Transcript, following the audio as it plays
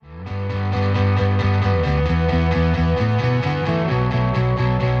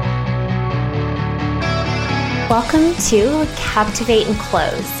Welcome to Captivate and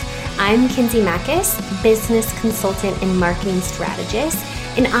Close. I'm Kinsey Makis, business consultant and marketing strategist,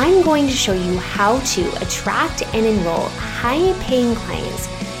 and I'm going to show you how to attract and enroll high-paying clients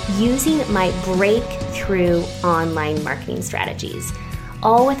using my breakthrough online marketing strategies,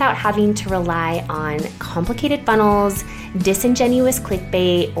 all without having to rely on complicated funnels, disingenuous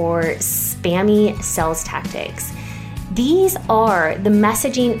clickbait, or spammy sales tactics. These are the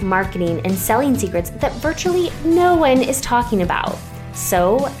messaging, marketing, and selling secrets that virtually no one is talking about.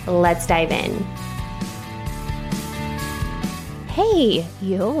 So let's dive in. Hey,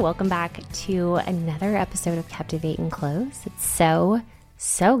 you, welcome back to another episode of Captivate and Close. It's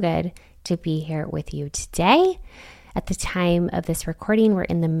so good to be here with you today. At the time of this recording, we're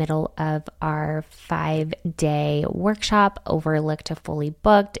in the middle of our 5-day workshop, Overlooked to Fully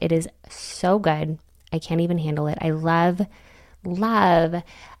Booked. It is so good. I can't even handle it. I love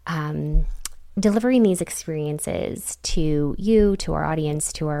delivering these experiences to you, to our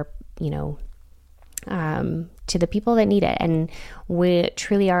audience, to our, to the people that need it. And we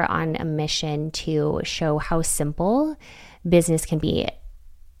truly are on a mission to show how simple business can be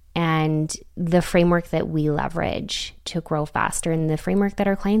and the framework that we leverage to grow faster and the framework that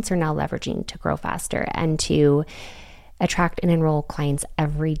our clients are now leveraging to grow faster and to attract and enroll clients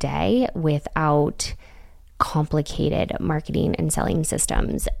every day without complicated marketing and selling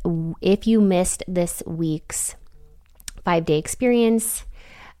systems. If you missed this week's 5-day experience,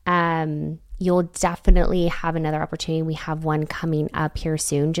 you'll definitely have another opportunity. We have one coming up here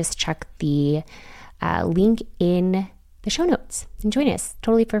soon. Just check the link in the show notes and join us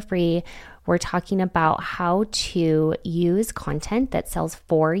totally for free. We're talking about how to use content that sells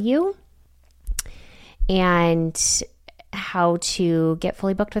for you and how to get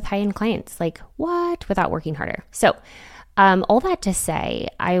fully booked with high-end clients. Like what? Without working harder. So all that to say,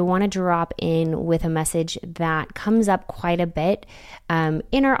 I want to drop in with a message that comes up quite a bit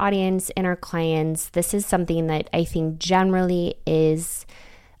in our audience, in our clients. This is something that I think generally is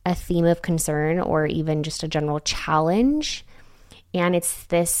a theme of concern or even just a general challenge. And it's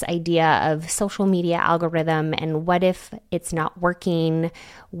this idea of social media algorithm and what if it's not working?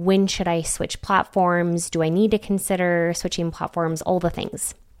 When should I switch platforms? Do I need to consider switching platforms? All the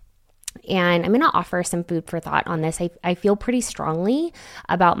things. And I'm going to offer some food for thought on this. I feel pretty strongly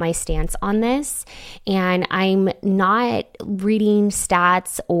about my stance on this. And I'm not reading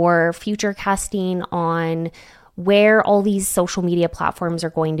stats or future casting on where all these social media platforms are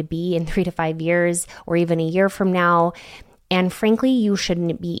going to be in 3 to 5 years or even a year from now. And frankly, you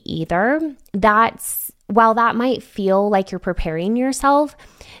shouldn't be either. While that might feel like you're preparing yourself,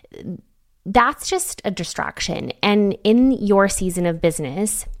 that's just a distraction. And in your season of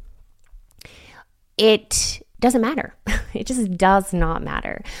business, it doesn't matter. It just does not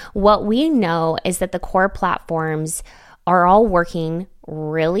matter. What we know is that the core platforms are all working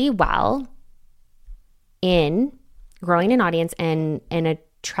really well in growing an audience and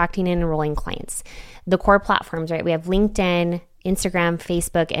attracting and enrolling clients. The core platforms, right? We have LinkedIn, Instagram,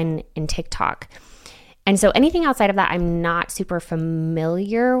 Facebook, and TikTok. And so anything outside of that, I'm not super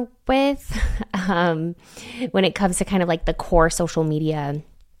familiar with when it comes to kind of like the core social media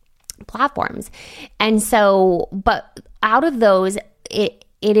platforms. And so, but out of those, it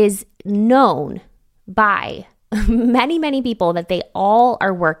is known by many people that they all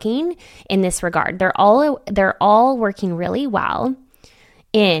are working in this regard. They're all working really well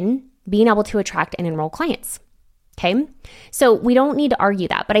in being able to attract and enroll clients. Okay. So we don't need to argue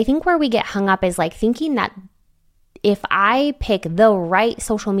that, but I think where we get hung up is like thinking that if I pick the right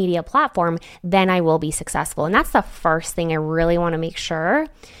social media platform, then I will be successful. And that's the first thing I really want to make sure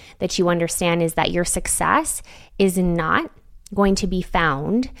that you understand is that your success is not going to be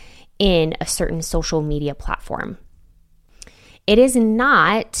found in a certain social media platform. It is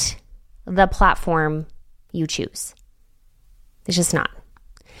not the platform you choose. It's just not.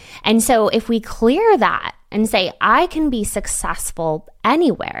 And so if we clear that and say, I can be successful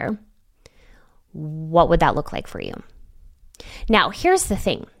anywhere, what would that look like for you? Now, here's the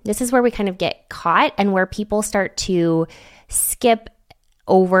thing. This is where we kind of get caught and where people start to skip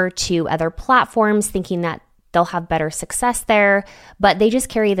over to other platforms thinking that they'll have better success there, but they just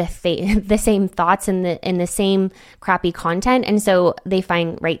carry the same thoughts and the same crappy content. And so they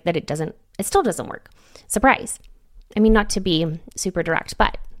find, right, that it still doesn't work. Surprise. I mean, not to be super direct,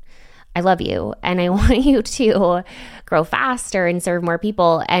 but I love you and I want you to grow faster and serve more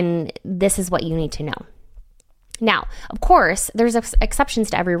people. And this is what you need to know. Now, of course, there's exceptions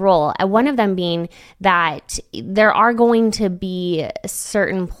to every rule. One of them being that there are going to be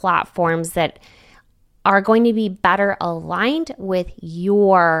certain platforms that are going to be better aligned with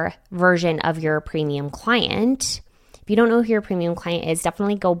your version of your premium client. If you don't know who your premium client is,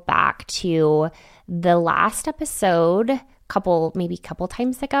 definitely go back to the last episode, couple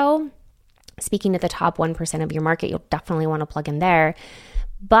times ago, speaking to the top 1% of your market. You'll definitely want to plug in there.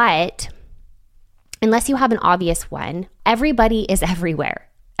 But unless you have an obvious one, everybody is everywhere.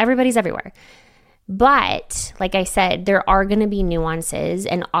 Everybody's everywhere. But like I said, there are going to be nuances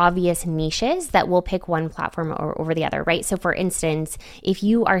and obvious niches that will pick one platform over the other, right? So for instance, if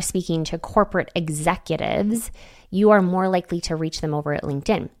you are speaking to corporate executives, you are more likely to reach them over at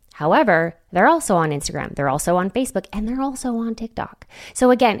LinkedIn. However, they're also on Instagram, they're also on Facebook, and they're also on TikTok. So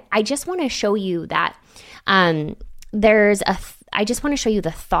again, I just want to show you that I just want to show you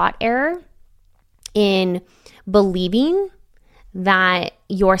the thought error in believing that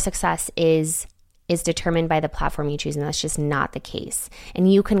your success is determined by the platform you choose, and that's just not the case.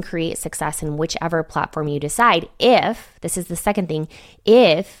 And you can create success in whichever platform you decide if, this is the second thing,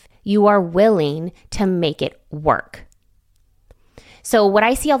 if you are willing to make it work. So what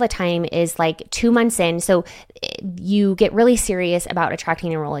I see all the time is like 2 months in, so you get really serious about attracting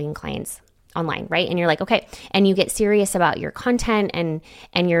and enrolling clients online, right? And you're like, okay, and you get serious about your content and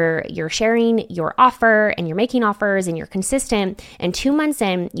you're sharing your offer and you're making offers and you're consistent, and 2 months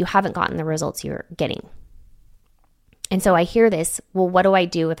in, you haven't gotten the results you're getting. And so I hear this, well, what do I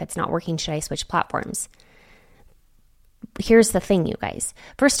do if it's not working? Should I switch platforms? Here's the thing, you guys.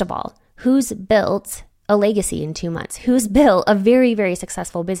 First of all, who's built a legacy in 2 months? Who's built a very, very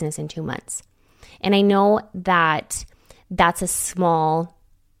successful business in 2 months? And I know that that's a small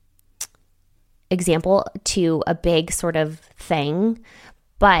example to a big sort of thing,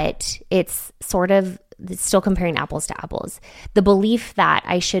 but it's still comparing apples to apples. The belief that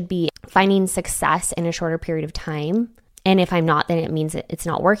I should be finding success in a shorter period of time, and if I'm not, then it means it's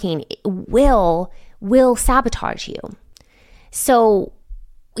not working, it will sabotage you. So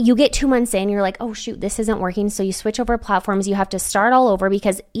you get 2 months in, you're like, oh shoot, this isn't working. So you switch over platforms. You have to start all over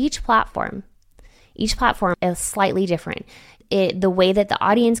because each platform is slightly different. The way that the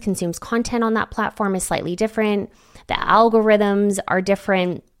audience consumes content on that platform is slightly different. The algorithms are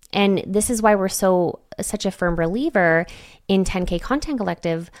different. And this is why we're such a firm believer in 10K Content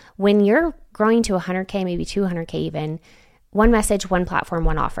Collective. When you're growing to 100K, maybe 200K even, one message, one platform,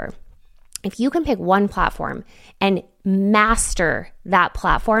 one offer. If you can pick one platform and master that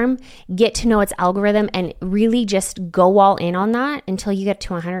platform, get to know its algorithm, and really just go all in on that until you get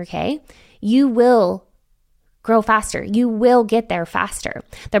to 100K, you will grow faster. You will get there faster.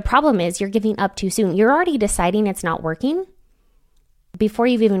 The problem is you're giving up too soon. You're already deciding it's not working before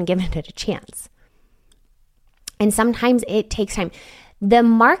you've even given it a chance. And sometimes it takes time. The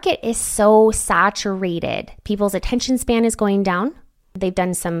market is so saturated. People's attention span is going down. They've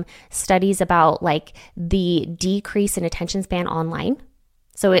done some studies about like the decrease in attention span online.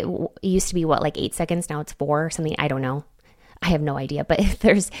 So it used to be 8 seconds. Now it's 4 or something. I don't know. I have no idea. But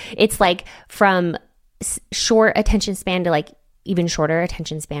it's like from short attention span to like even shorter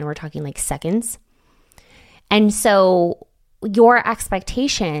attention span. We're talking like seconds. And so your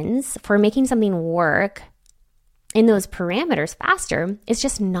expectations for making something work in those parameters faster is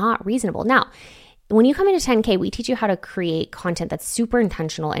just not reasonable. Now, when you come into 10K, we teach you how to create content that's super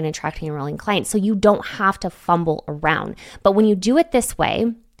intentional in attracting and enrolling clients, so you don't have to fumble around. But when you do it this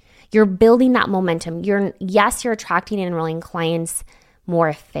way, you're building that momentum. You're attracting and enrolling clients more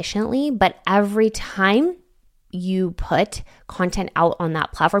efficiently, but every time you put content out on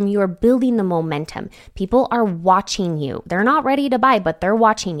that platform, you are building the momentum. People are watching you. They're not ready to buy, but they're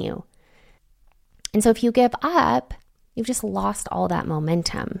watching you. And so if you give up, you've just lost all that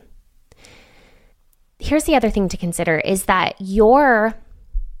momentum. Here's the other thing to consider is that your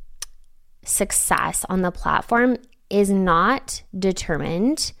success on the platform is not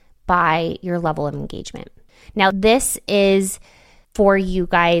determined by your level of engagement. Now, this is for you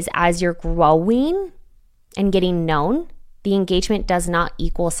guys as you're growing and getting known. The engagement does not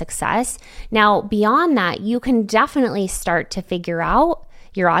equal success. Now, beyond that, you can definitely start to figure out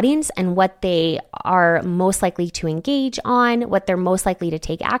your audience and what they are most likely to engage on, what they're most likely to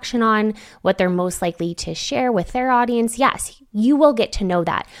take action on, what they're most likely to share with their audience. Yes, you will get to know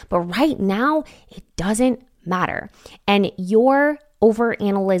that. But right now, it doesn't matter. And your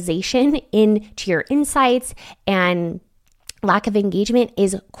overanalyzation into your insights and lack of engagement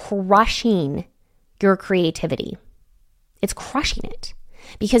is crushing your creativity. It's crushing it.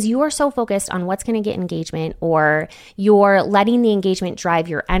 Because you are so focused on what's going to get engagement, or you're letting the engagement drive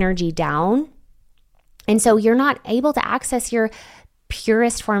your energy down. And so you're not able to access your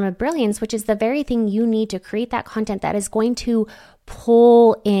purest form of brilliance, which is the very thing you need to create that content that is going to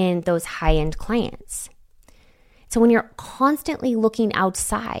pull in those high-end clients. So when you're constantly looking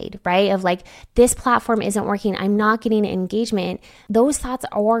outside, right, of like, this platform isn't working, I'm not getting engagement, those thoughts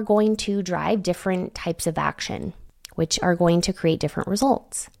are going to drive different types of action, which are going to create different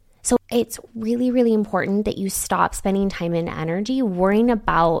results. So it's really, really important that you stop spending time and energy worrying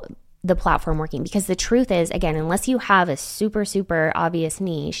about the platform working, because the truth is, again, unless you have a super, super obvious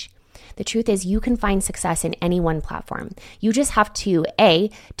niche, the truth is you can find success in any one platform. You just have to, A,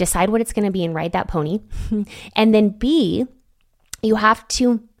 decide what it's going to be and ride that pony. And then B, you have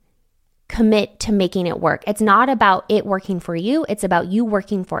to commit to making it work. It's not about it working for you. It's about you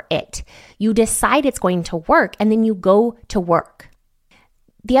working for it. You decide it's going to work and then you go to work.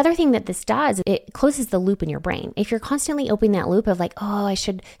 The other thing that this does, it closes the loop in your brain. If you're constantly opening that loop of like, oh, I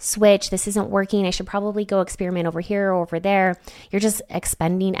should switch, this isn't working, I should probably go experiment over here or over there, you're just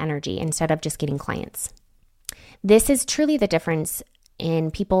expending energy instead of just getting clients. This is truly the difference in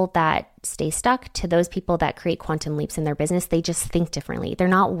people that stay stuck to those people that create quantum leaps in their business. They just think differently. They're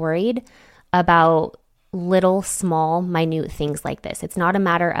not worried about little, small, minute things like this. It's not a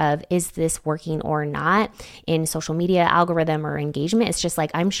matter of, is this working or not in social media algorithm or engagement. It's just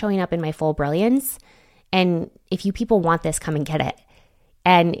like, I'm showing up in my full brilliance. And if you people want this, come and get it.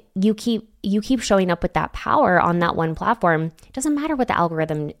 And you keep showing up with that power on that one platform. It doesn't matter what the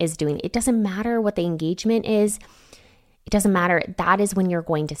algorithm is doing. It doesn't matter what the engagement is. It doesn't matter. That is when you're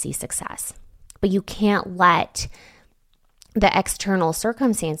going to see success. But you can't let the external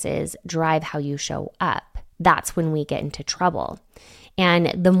circumstances drive how you show up. That's when we get into trouble.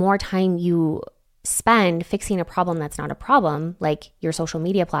 And the more time you spend fixing a problem that's not a problem, like your social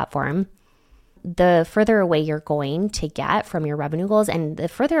media platform, the further away you're going to get from your revenue goals, and the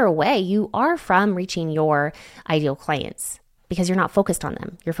further away you are from reaching your ideal clients, because you're not focused on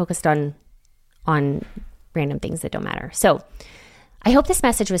them. You're focused on random things that don't matter. So I hope this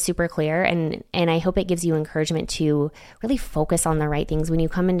message was super clear, and I hope it gives you encouragement to really focus on the right things. When you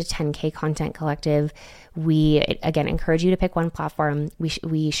come into 10K Content Collective, we, again, encourage you to pick one platform.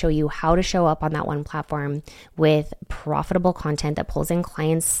 We show you how to show up on that one platform with profitable content that pulls in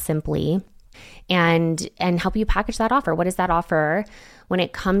clients simply, and help you package that offer. What is that offer when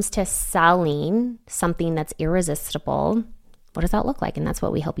it comes to selling something that's irresistible? What does that look like? And that's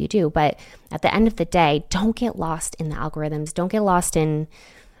what we help you do. But at the end of the day, don't get lost in the algorithms. Don't get lost in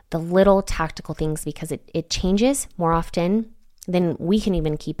the little tactical things, because it changes more often than we can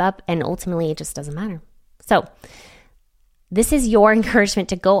even keep up. And ultimately, it just doesn't matter. So this is your encouragement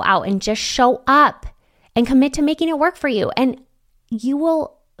to go out and just show up and commit to making it work for you. And you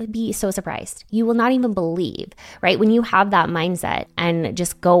will be so surprised. You will not even believe, right? When you have that mindset and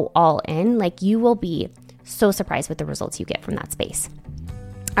just go all in, like, you will be so surprised with the results you get from that space.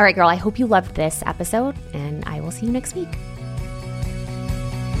 All right, girl, I hope you loved this episode, and I will see you next week.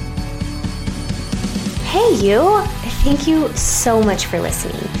 Hey, you. Thank you so much for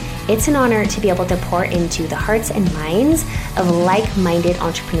listening. It's an honor to be able to pour into the hearts and minds of like-minded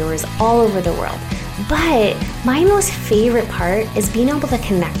entrepreneurs all over the world. But my most favorite part is being able to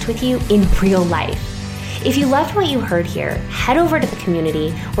connect with you in real life. If you loved what you heard here, head over to the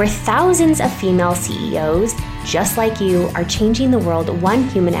community where thousands of female CEOs just like you are changing the world one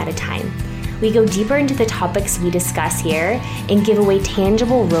human at a time. We go deeper into the topics we discuss here and give away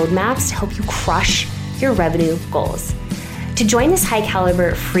tangible roadmaps to help you crush your revenue goals. To join this high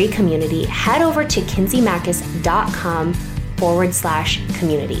caliber free community, head over to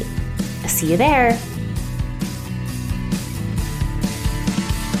kinseymakis.com/community. I'll see you there.